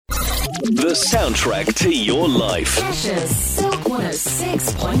The soundtrack to your life. Cheshire's Silk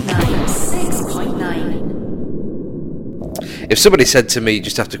 106.9. If somebody said to me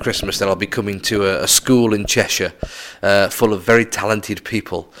just after Christmas that I'll be coming to a school in Cheshire full of very talented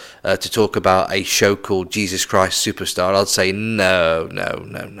people to talk about a show called Jesus Christ Superstar, I'd say no.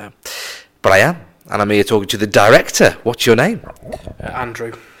 But I am, and I'm here talking to the director. What's your name?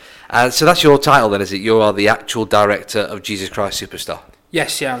 Andrew. So that's your title then, is it? You are the actual director of Jesus Christ Superstar?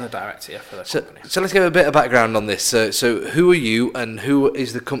 Yes, I'm the director for the company. So let's give a bit of background on this. So who are you, and who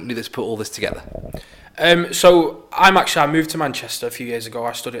is the company that's put all this together? So I moved to Manchester a few years ago.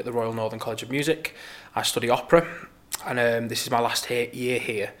 I studied at the Royal Northern College of Music. I study opera, and this is my last year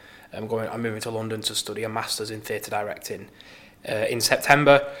here. I'm moving to London to study a master's in theatre directing in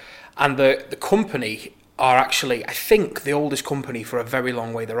September. And the company are actually, I think, the oldest company for a very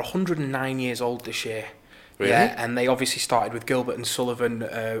long way. They're 109 years old this year. Really? Yeah, and they obviously started with Gilbert and Sullivan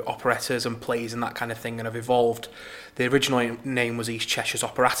operettas and plays and that kind of thing, and have evolved. The original name was East Cheshire's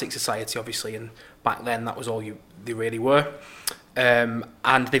Operatic Society, obviously, and back then that was all they really were. And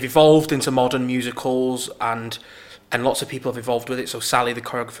they've evolved into modern musicals, and lots of people have evolved with it. So Sally, the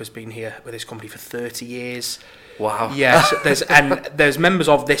choreographer, has been here with this company for 30 years. Wow. Yes, there's members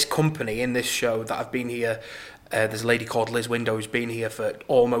of this company in this show that have been here. There's a lady called Liz Window who's been here for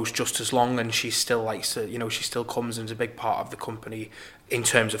almost just as long, and she still likes to, she still comes and is a big part of the company in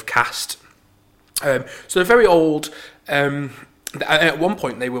terms of cast. So they're very old. At one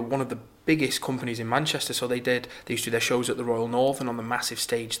point, they were one of the biggest companies in Manchester. So they used to do their shows at the Royal Northern on the massive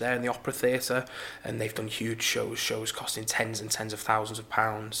stage there in the Opera Theatre, and they've done huge shows costing tens and tens of thousands of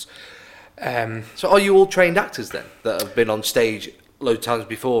pounds. So are you all trained actors then that have been on stage loads of times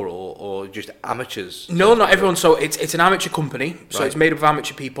before, or just amateurs? No, not everyone. So it's an amateur company, so Right. It's made up of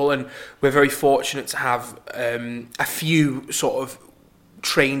amateur people, and we're very fortunate to have a few sort of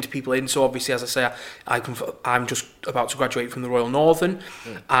trained people in. So obviously, as I say, I'm just about to graduate from the Royal Northern,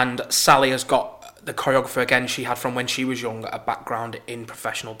 and Sally has got the choreographer again. She had from when she was young a background in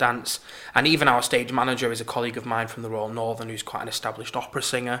professional dance, and even our stage manager is a colleague of mine from the Royal Northern who's quite an established opera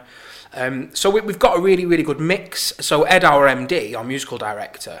singer. So we've got a really, really good mix. So Ed, our MD, our musical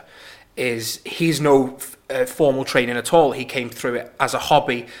director, he's no formal training at all. He came through it as a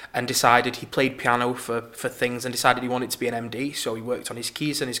hobby and decided he played piano for things and decided he wanted to be an MD. So he worked on his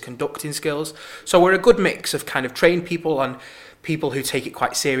keys and his conducting skills. So we're a good mix of kind of trained people and people who take it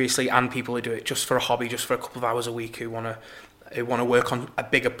quite seriously, and people who do it just for a hobby, just for a couple of hours a week, who want to work on a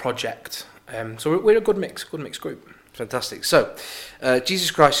bigger project. So we're a good mix group. Fantastic. So, Jesus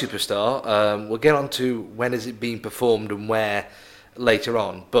Christ Superstar, we'll get on to when is it being performed and where later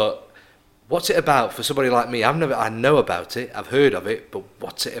on, but what's it about for somebody like me? I know about it, I've heard of it, but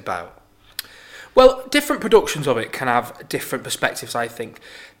what's it about? Well, different productions of it can have different perspectives, I think.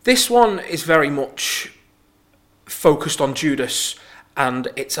 This one is very much focused on Judas, and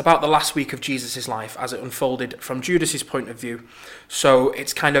it's about the last week of Jesus' life as it unfolded from Judas's point of view. So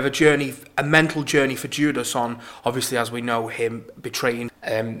it's kind of a mental journey for Judas on, obviously, as we know, him betraying.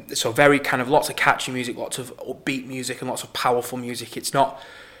 So very kind of lots of catchy music, lots of upbeat music, and lots of powerful music. It's not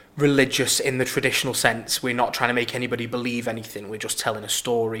religious in the traditional sense. We're not trying to make anybody believe anything. We're just telling a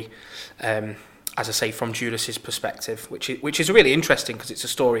story. As I say, from Judas's perspective, which is really interesting because it's a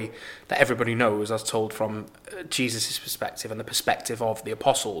story that everybody knows as told from Jesus's perspective and the perspective of the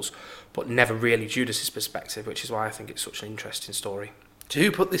apostles, but never really Judas's perspective, which is why I think it's such an interesting story. So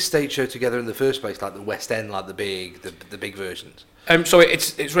who put this stage show together in the first place, like the West End, like the big versions? So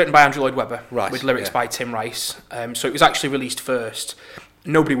it's written by Andrew Lloyd Webber, right, with lyrics by Tim Rice. So it was actually released first.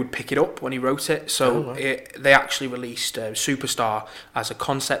 Nobody would pick it up when he wrote it, so they actually released Superstar as a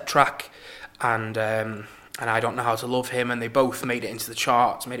concept track. And I Don't Know How to Love Him, and they both made it into the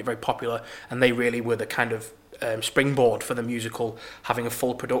charts, made it very popular, and they really were the kind of springboard for the musical having a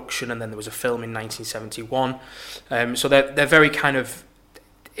full production, and then there was a film in 1971. So they're very kind of,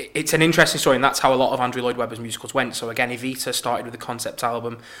 it's an interesting story, and that's how a lot of Andrew Lloyd Webber's musicals went. So again, Evita started with the concept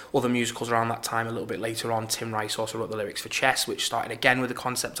album, other musicals around that time, a little bit later on. Tim Rice also wrote the lyrics for Chess, which started again with the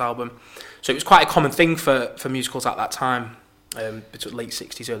concept album. So it was quite a common thing for musicals at that time, between late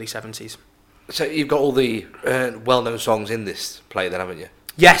 60s, early 70s. So you've got all the well-known songs in this play then, haven't you?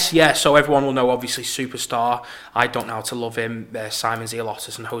 Yes, yeah. So everyone will know, obviously, Superstar, I Don't Know How to Love Him, Simon's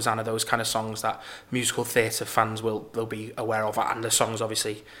Eolotus and Hosanna, those kind of songs that musical theatre fans will be aware of. And the songs,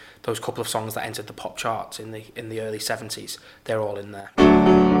 obviously, those couple of songs that entered the pop charts in the early 70s, they're all in there.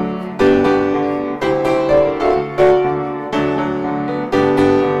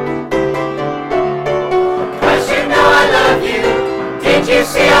 Cause you know I love you, did you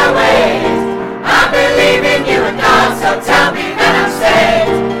see our ways? I believe in you and God, so tell me that I'm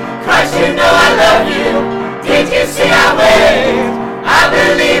saved. Christ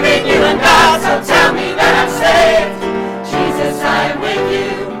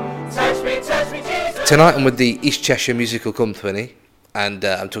tonight I'm with the East Cheshire Musical Company, and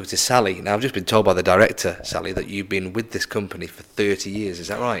I'm talking to Sally. Now, I've just been told by the director, Sally, that you've been with this company for 30 years. Is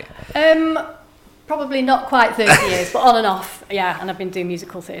that right? Probably not quite 30 years, but on and off, yeah. And I've been doing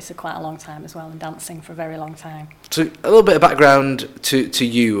musical theatre quite a long time as well, and dancing for a very long time. So, a little bit of background to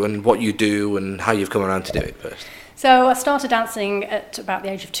you and what you do and how you've come around to do it first. So I started dancing at about the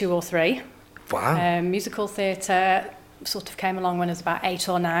age of 2 or 3. Wow. Musical theatre sort of came along when I was about 8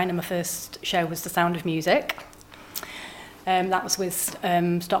 or 9, and my first show was The Sound of Music. That was with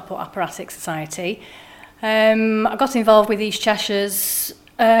Stockport Operatic Society. I got involved with East Cheshire's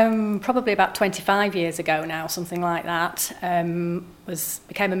probably about 25 years ago now, something like that.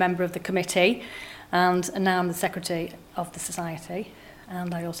 Became a member of the committee, and now I'm the secretary of the society,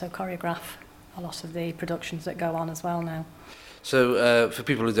 and I also choreograph a lot of the productions that go on as well now. So, for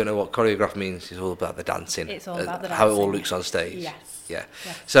people who don't know what choreograph means, it's all about the dancing. It's all about the how it dancing. all looks on stage. Yes. Yeah.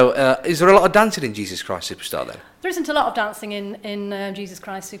 Yes. So, is there a lot of dancing in Jesus Christ Superstar then? There isn't a lot of dancing in Jesus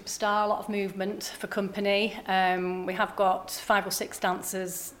Christ Superstar, a lot of movement for company. We have got 5 or 6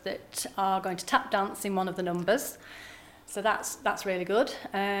 dancers that are going to tap dance in one of the numbers. So that's really good.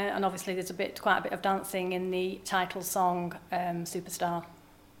 And obviously there's quite a bit of dancing in the title song, Superstar.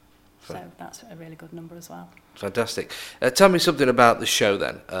 So that's a really good number as well. Fantastic. Tell me something about the show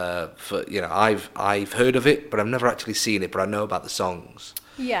then. I've heard of it, but I've never actually seen it, but I know about the songs.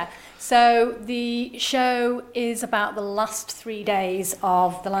 Yeah. So the show is about the last 3 days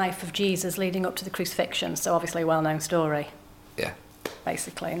of the life of Jesus leading up to the crucifixion. So obviously a well-known story. Yeah.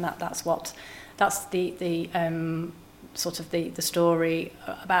 Basically, and that's the sort of the story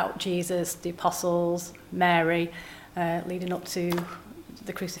about Jesus, the apostles, Mary, leading up to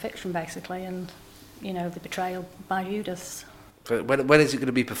the crucifixion, basically, and the betrayal by Judas. When is it going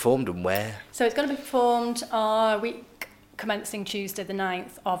to be performed and where? So it's going to be performed week commencing Tuesday the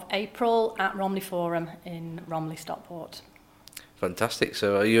 9th of April at Romily Forum in Romily, Stockport. Fantastic.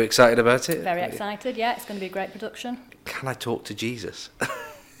 So are you excited about it? Very excited, yeah. It's going to be a great production. Can I talk to Jesus?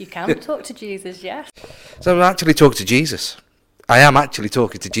 You can talk to Jesus, yes. So I'm actually talking to Jesus. I am actually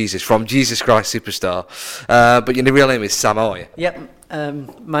talking to Jesus from Jesus Christ Superstar. But your real name is Sam, are you? Yep.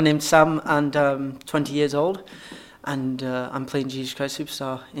 My name's Sam, and I'm 20 years old, and I'm playing Jesus Christ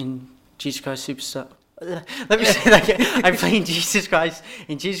Superstar in Jesus Christ Superstar. Let me say that again. I'm playing Jesus Christ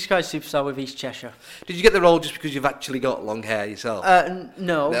in Jesus Christ Superstar with East Cheshire. Did you get the role just because you've actually got long hair yourself?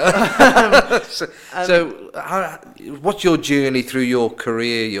 No. What's your journey through your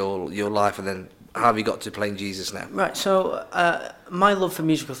career, your life, and then how have you got to playing Jesus now? Right, so my love for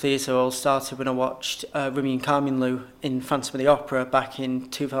musical theatre all started when I watched Remy and Carmen Lou in Phantom of the Opera back in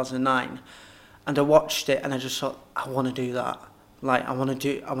 2009, and I watched it and I just thought, I want to do that. Like, I want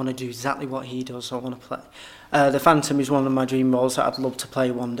to do exactly what he does. I want to play. The Phantom is one of my dream roles that I'd love to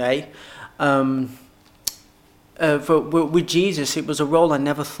play one day. With Jesus, it was a role I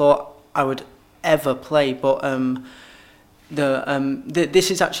never thought I would ever play, but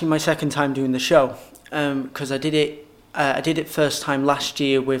this is actually my second time doing the show, because I did it first time last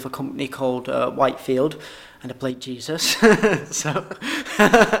year with a company called Whitefield, and I played Jesus. So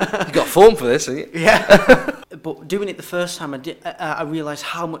you got form for this, haven't you? Yeah. But doing it the first time, I realised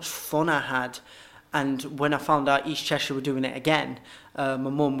how much fun I had, and when I found out East Cheshire were doing it again, my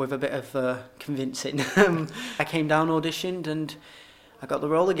mum, with a bit of convincing, I came down, auditioned, and I got the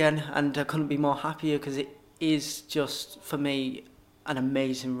role again, and I couldn't be more happier, because it is just, for me, an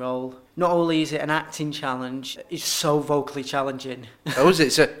amazing role. Not only is it an acting challenge, it's so vocally challenging. Oh, is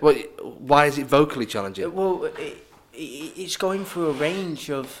it? So, why is it vocally challenging? Well, it's going through a range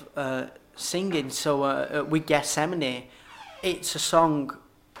of singing. So with Gethsemane, it's a song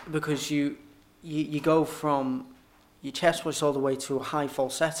because you go from your chest voice all the way to a high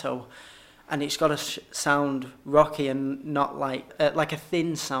falsetto, and it's got to sound rocky and not like a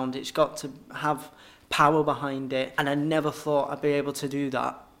thin sound. It's got to have power behind it, and I never thought I'd be able to do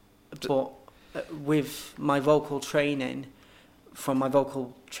that, but with my vocal training from my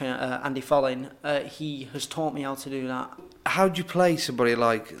vocal trainer Andy Follin, he has taught me how to do that. How do you play somebody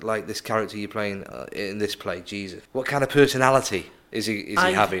like this character you're playing in this play, Jesus? What kind of personality is he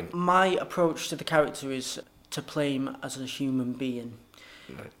having? My approach to the character is to play him as a human being,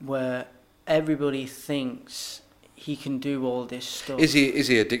 right, where everybody thinks he can do all this stuff. Is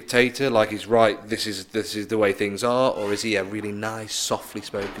he a dictator? Like he's right. This is the way things are, or is he a really nice, softly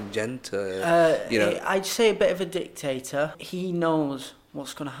spoken gent? I'd say a bit of a dictator. He knows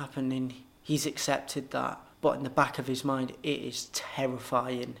what's going to happen, and he's accepted that. But in the back of his mind, it is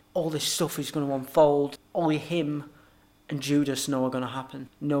terrifying. All this stuff is going to unfold. Only him and Judas know are going to happen.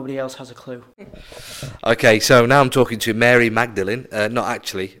 Nobody else has a clue. Okay, so now I'm talking to Mary Magdalene. Not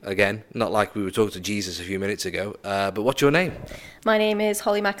actually, again, not like we were talking to Jesus a few minutes ago. But what's your name? My name is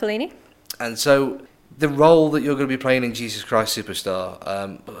Holly McElhaney. And so the role that you're going to be playing in Jesus Christ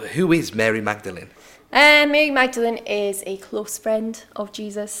Superstar, who is Mary Magdalene? Mary Magdalene is a close friend of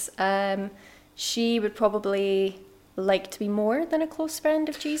Jesus. She would probably like to be more than a close friend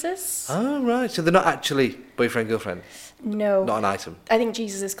of Jesus. Oh, right. So they're not actually boyfriend, girlfriend? No. Not an item? I think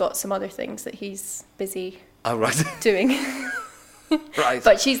Jesus has got some other things that he's busy right. doing. Right.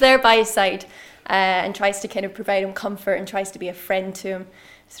 But she's there by his side and tries to kind of provide him comfort and tries to be a friend to him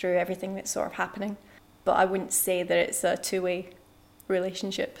through everything that's sort of happening. But I wouldn't say that it's a two-way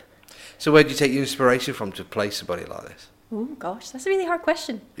relationship. So where do you take your inspiration from to play somebody like this? Oh, gosh, that's a really hard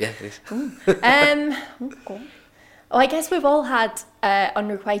question. Yeah, it is. Oh, God. Oh, I guess we've all had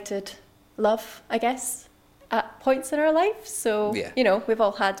unrequited love, I guess, at points in our life. So, Yeah. you know, we've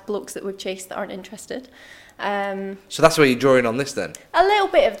all had blokes that we've chased that aren't interested. So that's where you're drawing on this then? A little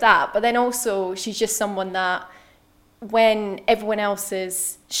bit of that, but then also she's just someone that when everyone else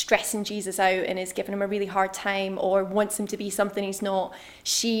is stressing Jesus out and is giving him a really hard time or wants him to be something he's not,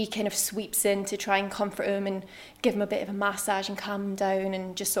 she kind of sweeps in to try and comfort him and give him a bit of a massage and calm him down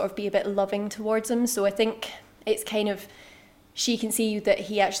and just sort of be a bit loving towards him. So I think it's kind of, she can see that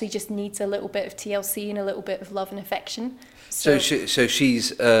he actually just needs a little bit of TLC and a little bit of love and affection. So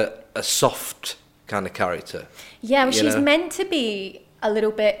she's a soft kind of character? Yeah, well, you she's know? meant to be a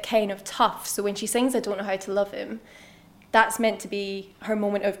little bit kind of tough. So when she sings I Don't Know How to Love Him, that's meant to be her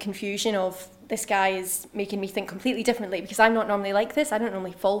moment of confusion of this guy is making me think completely differently because I'm not normally like this. I don't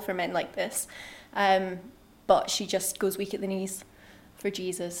normally fall for men like this. But she just goes weak at the knees for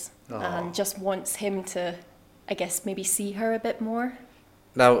Jesus and just wants him to, I guess, maybe see her a bit more.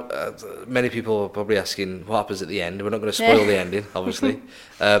 Now, many people are probably asking what happens at the end. We're not going to spoil the ending, obviously.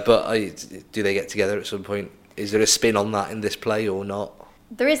 But do they get together at some point? Is there a spin on that in this play or not?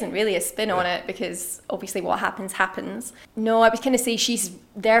 There isn't really a spin on it because obviously what happens, happens. No, I would kind of say she's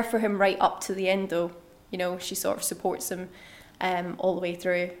there for him right up to the end though. You know, she sort of supports him all the way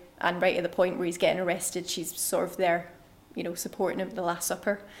through. And right at the point where he's getting arrested, she's sort of there, you know, supporting him at the Last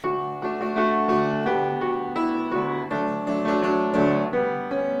Supper.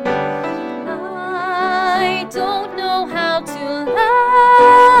 I don't know how to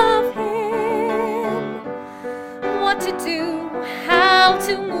love him, what to do, how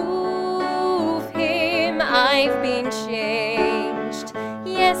to move him. I've been changed,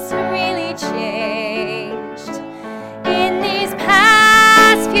 yes, really changed. In these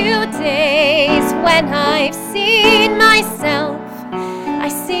past few days, when I've seen myself, I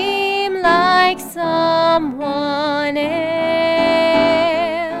seem like someone else.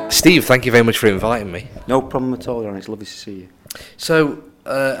 Steve, thank you very much for inviting me. No problem at all, Darren. It's lovely to see you. So,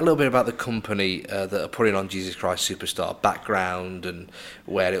 a little bit about the company that are putting on Jesus Christ Superstar, background and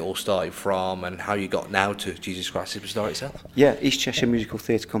where it all started from and how you got now to Jesus Christ Superstar itself. Yeah, East Cheshire Musical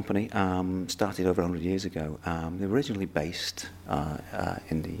Theatre Company started over 100 years ago. They were originally based in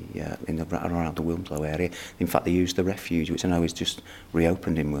around the Wilmslow area. In fact, they used the Refuge, which I know is just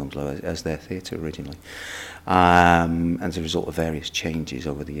reopened in Wilmslow as their theatre originally. And as a result of various changes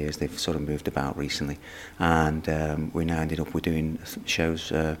over the years, they've sort of moved about recently. And we now ended up with doing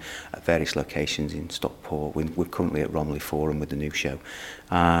shows at various locations in Stockport. We're currently at Romily Forum with the new show.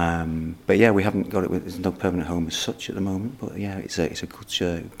 But yeah, we haven't got it. There's no permanent home as such at the moment. But yeah, it's a good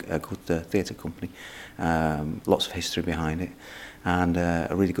theatre company. Lots of history behind it, and a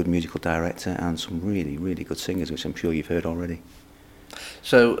really good musical director and some really, really good singers, which I'm sure you've heard already.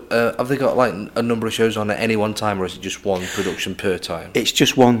 So, have they got like a number of shows on at any one time, or is it just one production per time? It's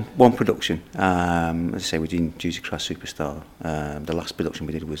just one production. As I say, we're doing Jesus Christ Superstar. The last production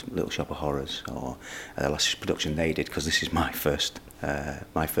we did was Little Shop of Horrors, or the last production they did, because this is my first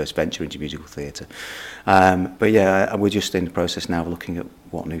venture into musical theatre. But yeah, we're just in the process now of looking at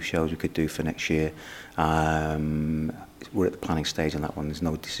what new shows we could do for next year. We're at the planning stage on that one. There's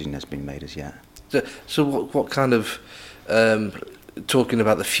no decision that's been made as yet. So what kind of talking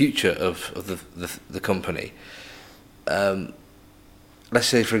about the future of the company, let's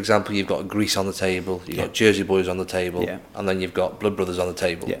say for example you've got Grease on the table, you've got Jersey Boys on the table, and then you've got Blood Brothers on the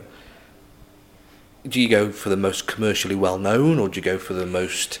table. Yeah. Do you go for the most commercially well known, or do you go for the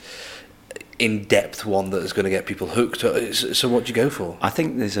most in-depth one that is going to get people hooked. So what do you go for? I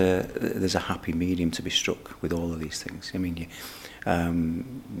think there's a happy medium to be struck with all of these things. I mean,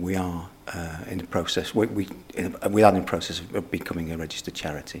 we are in the process. We are in the process of becoming a registered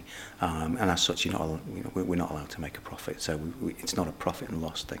charity, and as such, we're not allowed to make a profit. So it's not a profit and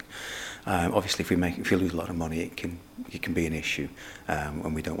loss thing. Obviously, if you lose a lot of money, it can be an issue,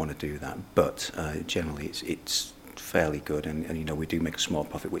 and we don't want to do that. But generally, it's fairly good, and we do make a small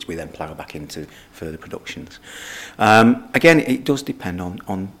profit, which we then plough back into further productions. Again, it does depend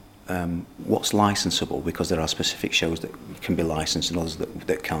on what's licensable, because there are specific shows that can be licensed and others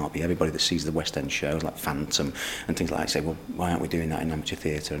that can't be. Everybody that sees the West End shows like Phantom and things like that say, well, why aren't we doing that in amateur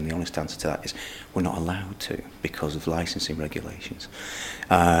theatre? And the honest answer to that is we're not allowed to because of licensing regulations.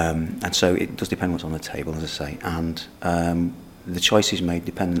 And so it does depend what's on the table, as I say, and the choice is made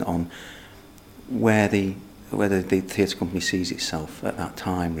dependent on whether the theatre company sees itself at that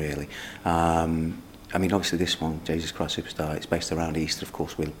time, really. I mean, obviously this one, Jesus Christ Superstar, it's based around Easter. Of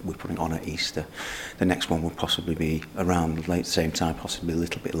course, we're putting on at Easter. The next one will possibly be around the same time, possibly a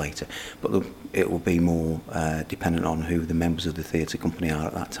little bit later. But it will be more dependent on who the members of the theatre company are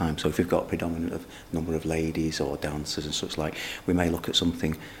at that time. So if we've got a predominant number of ladies or dancers and such like, we may look at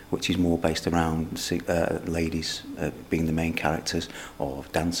something which is more based around ladies being the main characters or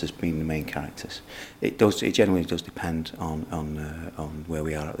dancers being the main characters. It generally does depend on where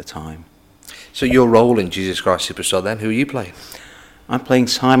we are at the time. So your role in Jesus Christ Superstar then, who are you playing? I'm playing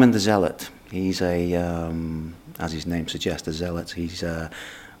Simon the Zealot. He's as his name suggests, a zealot. He's a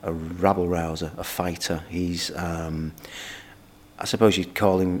rabble-rouser, a fighter. He's, I suppose you'd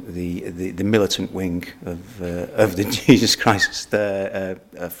call him the militant wing of the Jesus Christ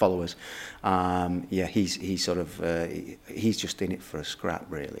followers. He's sort of he's just in it for a scrap,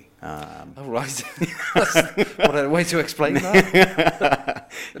 really. Oh right, what a way to explain that.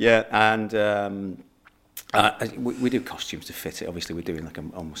 Yeah, and we do costumes to fit it. Obviously, we're doing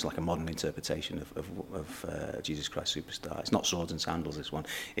almost like a modern interpretation of Jesus Christ Superstar. It's not swords and sandals. This one,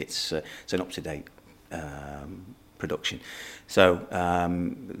 it's an up-to-date production. So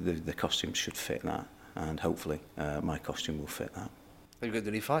the costumes should fit that, and hopefully my costume will fit that. Have you got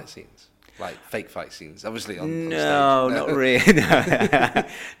any fight scenes? Like fake fight scenes, obviously on stage. No, not really. No.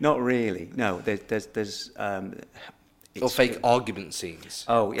 Not really. No, there's or fake argument scenes.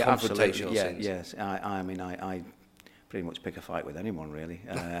 Oh, yeah, confrontational absolutely. Yeah, scenes. yes. I mean, I pretty much pick a fight with anyone, really.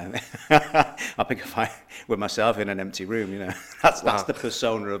 I pick a fight with myself in an empty room. That's the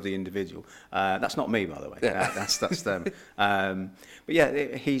persona of the individual. That's not me, by the way. Yeah. That's them. But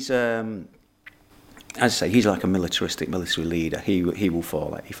yeah, he's. As I say, he's like a military leader. He will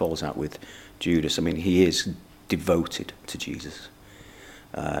fall out. He falls out with Judas. I mean, he is devoted to Jesus.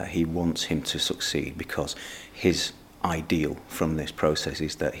 He wants him to succeed because his ideal from this process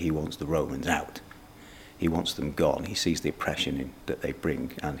is that he wants the Romans out. He wants them gone. He sees the oppression that they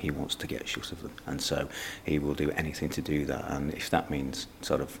bring, and he wants to get shut of them. And so he will do anything to do that. And if that means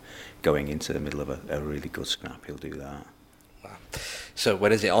sort of going into the middle of a really good scrap, he'll do that. Wow. So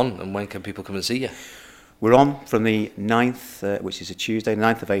when is it on, and when can people come and see you? We're on from the 9th, which is a Tuesday,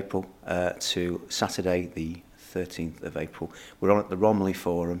 9th of April, to Saturday, the 13th of April. We're on at the Romily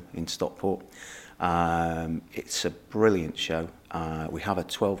Forum in Stockport. It's a brilliant show. We have a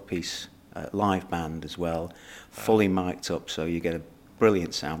 12-piece live band as well, fully mic'd up, so you get a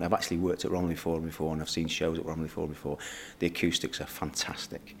brilliant sound. I've actually worked at Romily Forum before, and I've seen shows at Romily Forum before. The acoustics are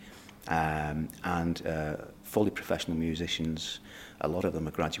fantastic. And fully professional musicians. A lot of them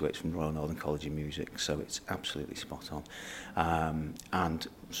are graduates from Royal Northern College of Music, so it's absolutely spot on. And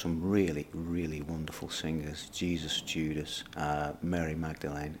some really, really wonderful singers: Jesus, Judas, Mary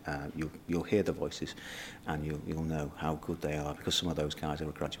Magdalene. You'll hear the voices, and you'll know how good they are, because some of those guys are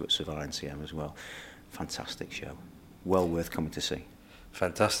graduates of RNCM as well. Fantastic show, well worth coming to see.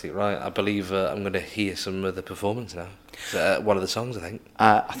 Fantastic, right? I believe I'm going to hear some of the performance now. One of the songs, I think.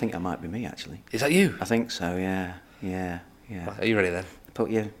 I think that might be me, actually. Is that you? I think so. Yeah. Right, are you ready then?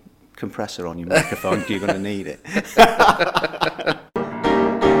 Put your compressor on your microphone. You're going to need it.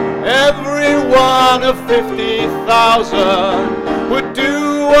 Every one of 50,000 would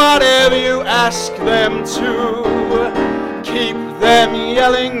do whatever you ask them to. Keep them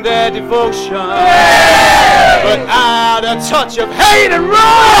yelling their devotion, but add a touch of hate and rage.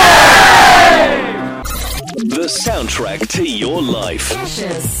 The soundtrack to your life.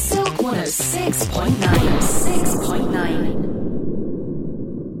 Cheshire's Silk 106.9.